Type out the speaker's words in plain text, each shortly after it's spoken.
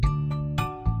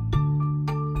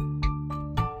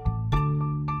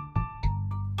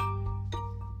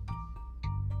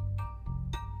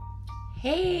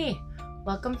Hey,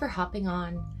 welcome for hopping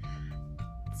on.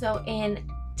 So in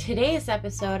today's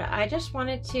episode, I just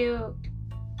wanted to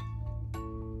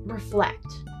reflect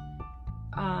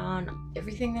on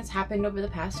everything that's happened over the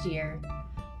past year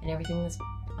and everything that's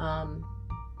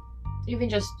even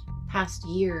just past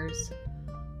years,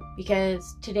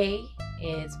 because today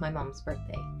is my mom's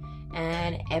birthday,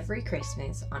 and every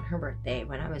Christmas on her birthday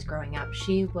when I was growing up,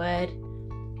 she would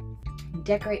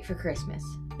decorate for Christmas.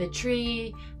 The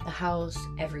tree, the house,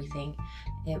 everything.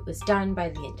 It was done by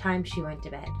the time she went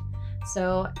to bed.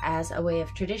 So as a way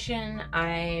of tradition,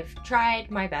 I've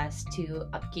tried my best to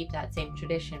upkeep that same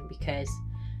tradition because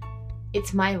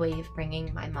it's my way of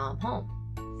bringing my mom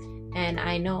home. And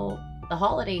I know the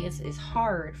holidays is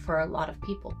hard for a lot of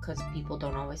people because people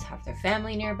don't always have their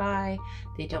family nearby.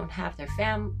 They don't have their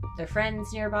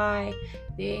friends nearby.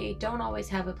 They don't always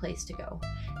have a place to go.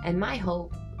 And my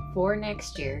hope for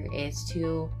next year is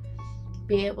to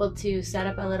be able to set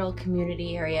up a little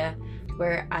community area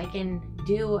where I can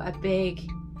do a big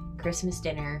Christmas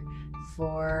dinner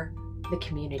for the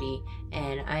community.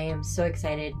 And I am so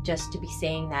excited just to be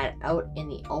saying that out in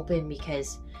the open,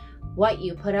 because what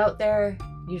you put out there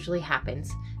usually happens.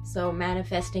 So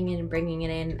manifesting and bringing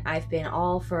it in, I've been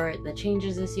all for the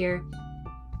changes this year.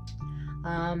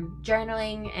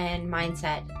 Journaling and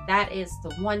mindset, that is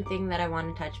the one thing that I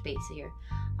want to touch base here.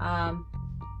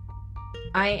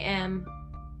 I am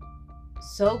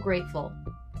so grateful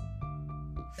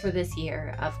for this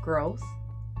year of growth,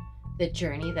 the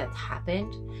journey that's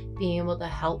happened, being able to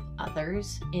help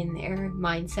others in their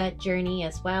mindset journey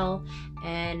as well,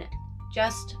 and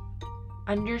just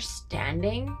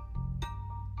understanding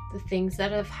the things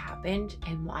that have happened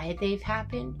and why they've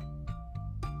happened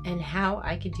and how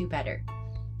I could do better.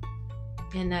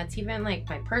 And that's even like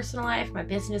my personal life, my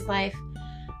business life,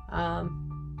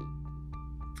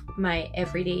 my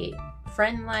everyday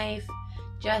friend life,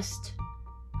 just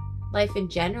life in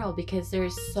general, because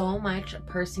there's so much a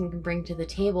person can bring to the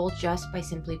table just by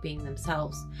simply being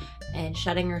themselves, and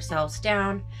shutting ourselves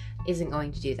down isn't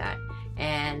going to do that.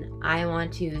 And I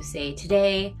want to say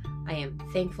today, I am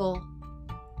thankful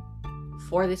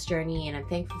for this journey, and I'm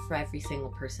thankful for every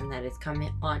single person that is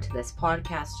coming onto this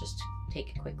podcast just to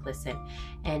take a quick listen.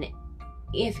 And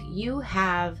if you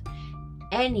have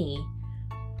any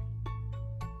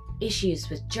issues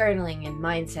with journaling and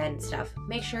mindset and stuff,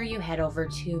 make sure you head over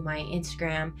to my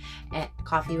Instagram at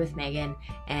Coffee with Megan,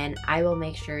 and I will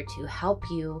make sure to help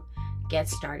you get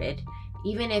started.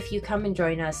 Even if you come and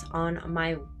join us on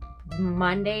my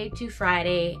Monday to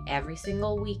Friday, every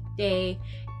single weekday,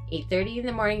 8:30 in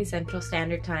the morning Central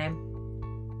Standard Time,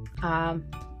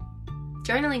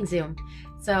 journaling Zoom.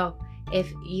 So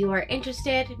if you are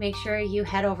interested, make sure you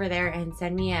head over there and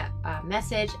send me a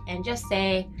message and just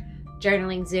say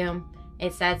journaling Zoom.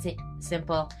 It's that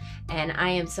simple. And I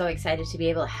am so excited to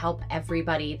be able to help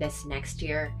everybody this next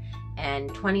year. And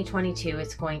 2022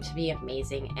 is going to be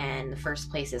amazing. And the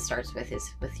first place it starts with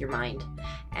is with your mind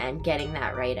and getting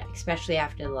that right, especially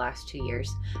after the last 2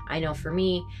 years. I know for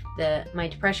me, my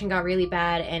depression got really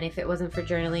bad, and if it wasn't for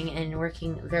journaling and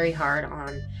working very hard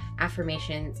on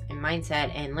affirmations and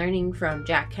mindset and learning from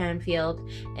Jack Canfield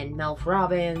and Mel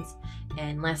Robbins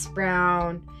and Les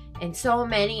Brown and so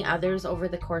many others over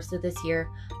the course of this year,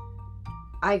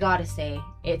 I gotta say,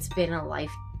 it's been a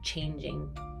life-changing,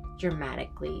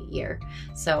 dramatically year.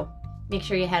 So make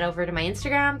sure you head over to my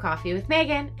Instagram, Coffee with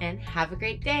Megan, and have a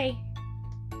great day.